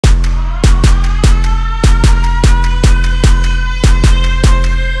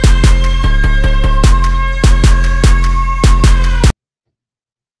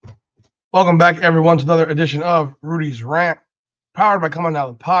Welcome back, everyone, to another edition of Rudy's Rant, powered by Coming Out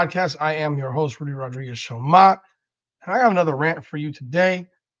of the Podcast. I am your host, Rudy Rodriguez Shomat, and I have another rant for you today.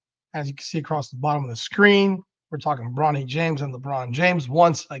 As you can see across the bottom of the screen, we're talking Bronny James and LeBron James.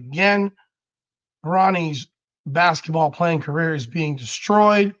 Once again, Bronny's basketball playing career is being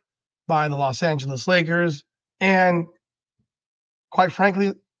destroyed by the Los Angeles Lakers and, quite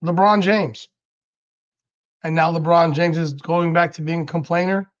frankly, LeBron James. And now LeBron James is going back to being a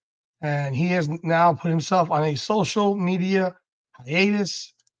complainer. And he has now put himself on a social media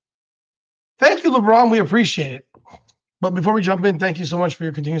hiatus. Thank you, LeBron. We appreciate it. But before we jump in, thank you so much for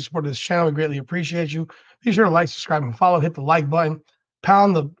your continued support of this channel. We greatly appreciate you. Be sure to like, subscribe, and follow. Hit the like button.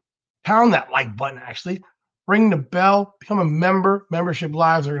 Pound that like button, actually. Ring the bell. Become a member. Membership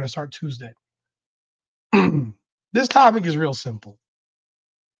lives are going to start Tuesday. This topic is real simple.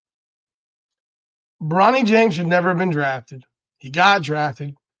 Bronny James should never have been drafted. He got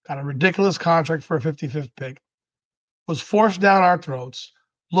drafted. Got a ridiculous contract for a 55th pick, was forced down our throats,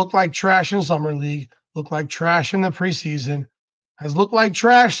 looked like trash in Summer League, looked like trash in the preseason, has looked like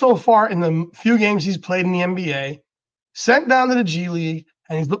trash so far in the few games he's played in the NBA, sent down to the G League,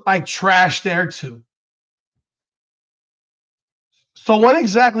 and he's looked like trash there too. So when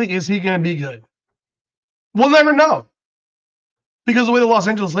exactly is he going to be good? We'll never know. Because the way the Los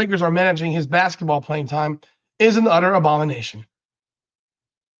Angeles Lakers are managing his basketball playing time is an utter abomination.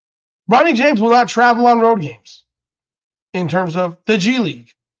 Bronny James will not travel on road games in terms of the G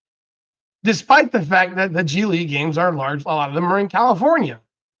League, despite the fact that the G League games are large. A lot of them are in California.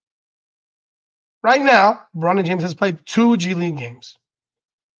 Right now, Bronny James has played 2 G League games.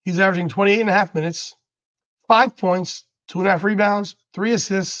 He's averaging 28.5 minutes, 5 points, 2.5 rebounds, 3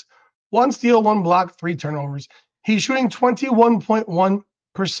 assists, 1 steal, 1 block, 3 turnovers. He's shooting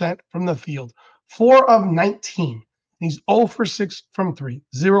 21.1% from the field, 4 of 19. He's 0 for 6 from 3,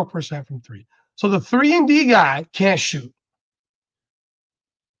 0% from 3. So the 3-and-D guy can't shoot.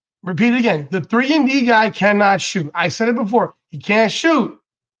 Repeat it again. The 3-and-D guy cannot shoot. I said it before. He can't shoot.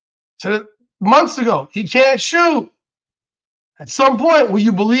 Said it months ago. He can't shoot. At some point, will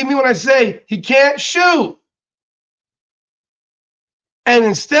you believe me when I say he can't shoot? And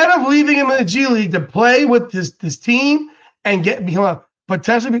instead of leaving him in the G League to play with this team and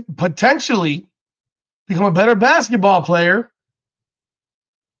potentially become a better basketball player,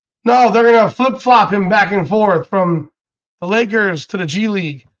 no, they're going to flip-flop him back and forth from the Lakers to the G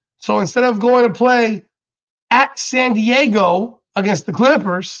League. So instead of going to play at San Diego against the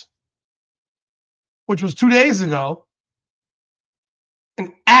Clippers, which was 2 days ago,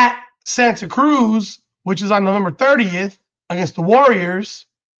 and at Santa Cruz, which is on November 30th, against the Warriors,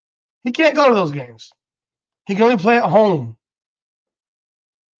 he can't go to those games. He can only play at home.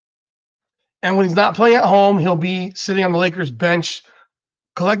 And when he's not playing at home, he'll be sitting on the Lakers bench,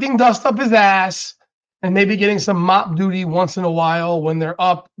 collecting dust up his ass, and maybe getting some mop duty once in a while when they're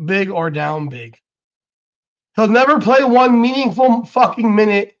up big or down big. He'll never play one meaningful fucking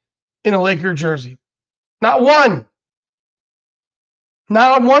minute in a Laker jersey. Not one.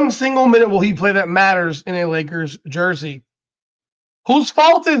 Not one single minute will he play that matters in a Lakers jersey. Whose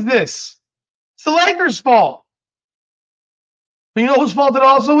fault is this? It's the Lakers' fault. But you know whose fault it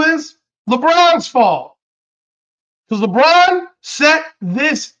also is? LeBron's fault. Because LeBron set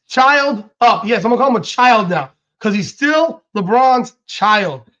this child up. Yes, I'm going to call him a child now. Because he's still LeBron's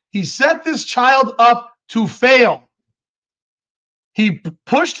child. He set this child up to fail. He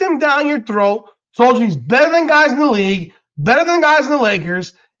pushed him down your throat, told you he's better than guys in the league, better than guys in the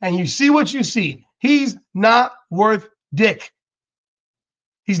Lakers, and you see what you see. He's not worth dick.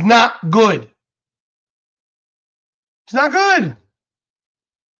 He's not good. He's not good.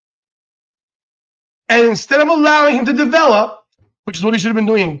 And instead of allowing him to develop, which is what he should have been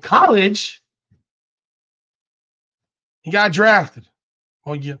doing in college, he got drafted.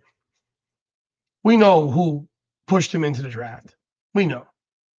 Well, yeah. We know who pushed him into the draft. We know.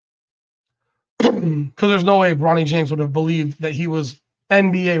 Because there's no way Bronny James would have believed that he was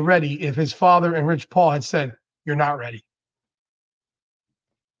NBA ready if his father and Rich Paul had said, "You're not ready."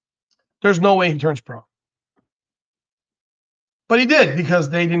 There's no way he turns pro. But he did, because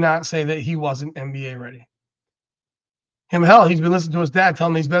they did not say that he wasn't NBA ready. Hell, he's been listening to his dad tell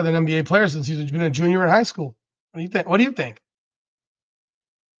him he's better than an NBA player since he's been a junior in high school. What do you think? What do you think?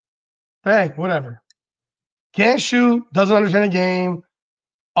 Hey, whatever. Can't shoot, doesn't understand the game,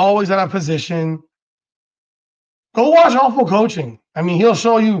 always out of position. Go watch Awful Coaching. I mean, he'll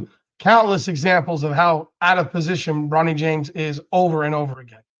show you countless examples of how out of position Bronny James is over and over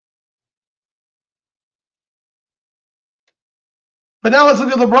again. But now let's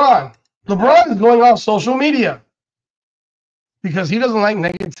look at LeBron. LeBron is going off social media. because he doesn't like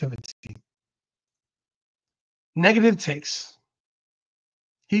negativity. Negative takes.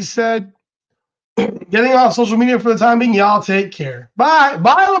 He said, getting off social media for the time being, y'all take care. Bye.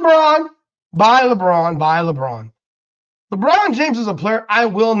 Bye, LeBron. Bye, LeBron. Bye, LeBron. LeBron James is a player I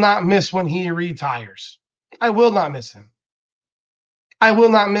will not miss when he retires. I will not miss him. I will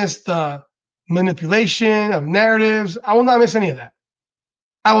not miss the manipulation of narratives. I will not miss any of that.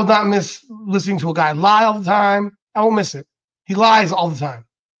 I will not miss listening to a guy lie all the time. I won't miss it. He lies all the time.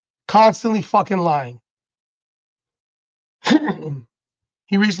 Constantly fucking lying.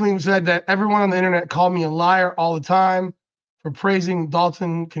 He recently said that everyone on the internet called me a liar all the time for praising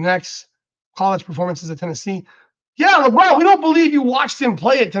Dalton Connect's college performances at Tennessee. Yeah, LeBron, we don't believe you watched him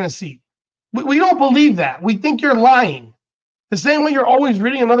play at Tennessee. We don't believe that. We think you're lying. The same way you're always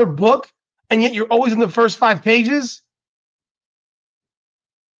reading another book, and yet you're always in the first 5 pages.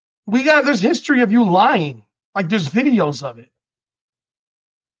 There's history of you lying. Like, there's videos of it.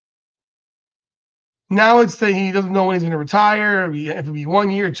 Now it's that he doesn't know when he's going to retire, if it'll be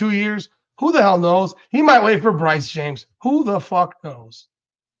 1 year, 2 years. Who the hell knows? He might wait for Bryce James. Who the fuck knows?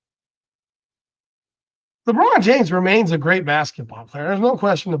 LeBron James remains a great basketball player. There's no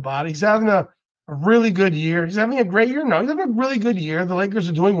question about it. He's having a really good year. He's having a great year. No, he's having a really good year. The Lakers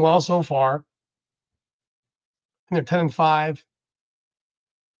are doing well so far. And they're 10-5.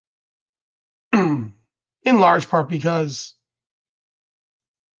 In large part because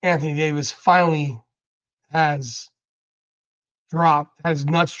Anthony Davis finally has his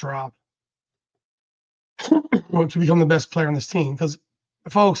nuts dropped to become the best player on this team. Because,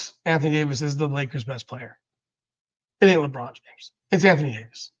 folks, Anthony Davis is the Lakers' best player. It ain't LeBron James. It's Anthony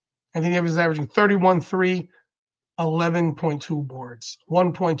Davis. Anthony Davis is averaging 31-3, 11.2 boards,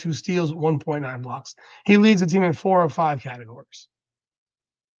 1.2 steals, 1.9 blocks. He leads the team in 4 of 5 categories.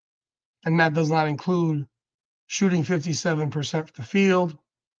 And that does not include shooting 57% from the field,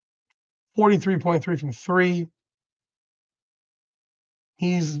 43.3 from 3.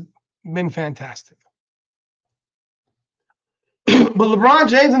 He's been fantastic. But LeBron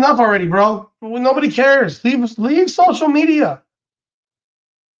James, enough already, bro. Nobody cares. Leave social media.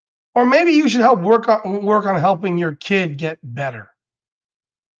 Or maybe you should help work on helping your kid get better.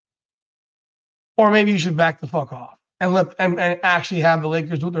 Or maybe you should back the fuck off and actually have the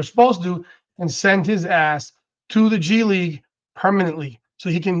Lakers do what they're supposed to do and send his ass to the G League permanently so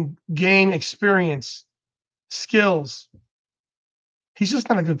he can gain experience, skills. He's just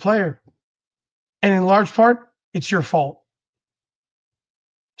not a good player. And in large part, it's your fault.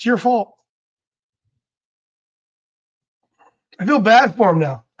 It's your fault. I feel bad for him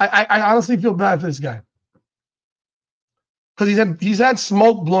now. I honestly feel bad for this guy. Because he's had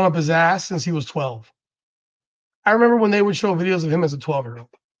smoke blown up his ass since he was 12. I remember when they would show videos of him as a 12-year-old.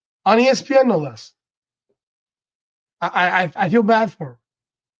 On ESPN, no less. I feel bad for him.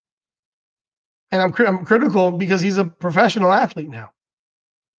 And I'm critical because he's a professional athlete now.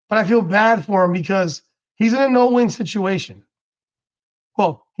 But I feel bad for him because he's in a no-win situation.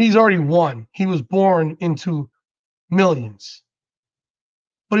 Well, he's already won. He was born into millions.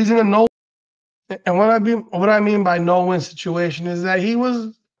 But he's in a no. And what I mean by no-win situation is that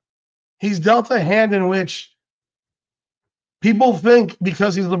he's dealt a hand in which people think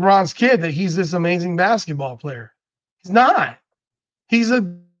because he's LeBron's kid that he's this amazing basketball player. He's not. He's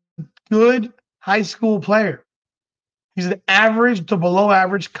a good high school player. He's an average to below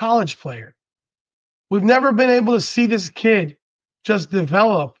average college player. We've never been able to see this kid just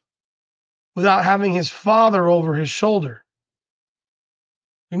develop without having his father over his shoulder.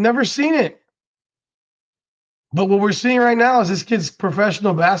 We've never seen it. But what we're seeing right now is this kid's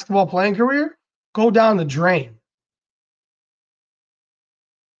professional basketball playing career go down the drain.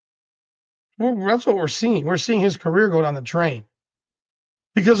 That's what we're seeing. We're seeing his career go down the drain.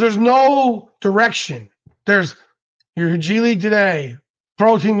 Because there's no direction. There's your G League today,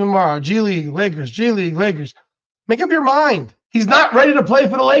 pro team tomorrow, G League, Lakers, G League, Lakers. Make up your mind. He's not ready to play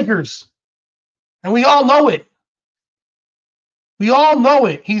for the Lakers. And we all know it. We all know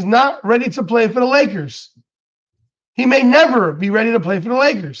it. He's not ready to play for the Lakers. He may never be ready to play for the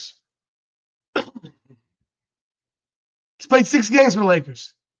Lakers. He's played 6 games for the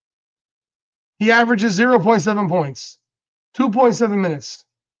Lakers. He averages 0.7 points, 2.7 minutes,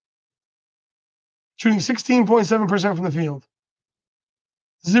 shooting 16.7% from the field,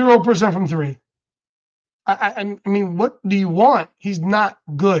 0% from 3. I mean, what do you want? He's not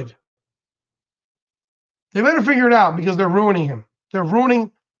good. They better figure it out because they're ruining him. They're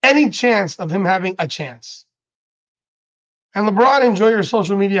ruining any chance of him having a chance. And LeBron, enjoy your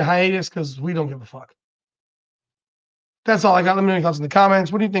social media hiatus because we don't give a fuck. That's all I got. Let me know your thoughts in the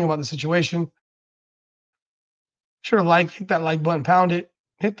comments. What do you think about the situation? Sure to hit that like button, pound it,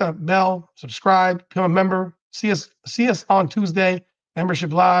 hit the bell, subscribe, become a member. See us on Tuesday,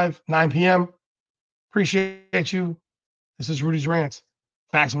 membership live, 9 p.m. Appreciate you. This is Rudy's Rants.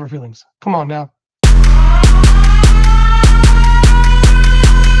 Facts over feelings. Come on now.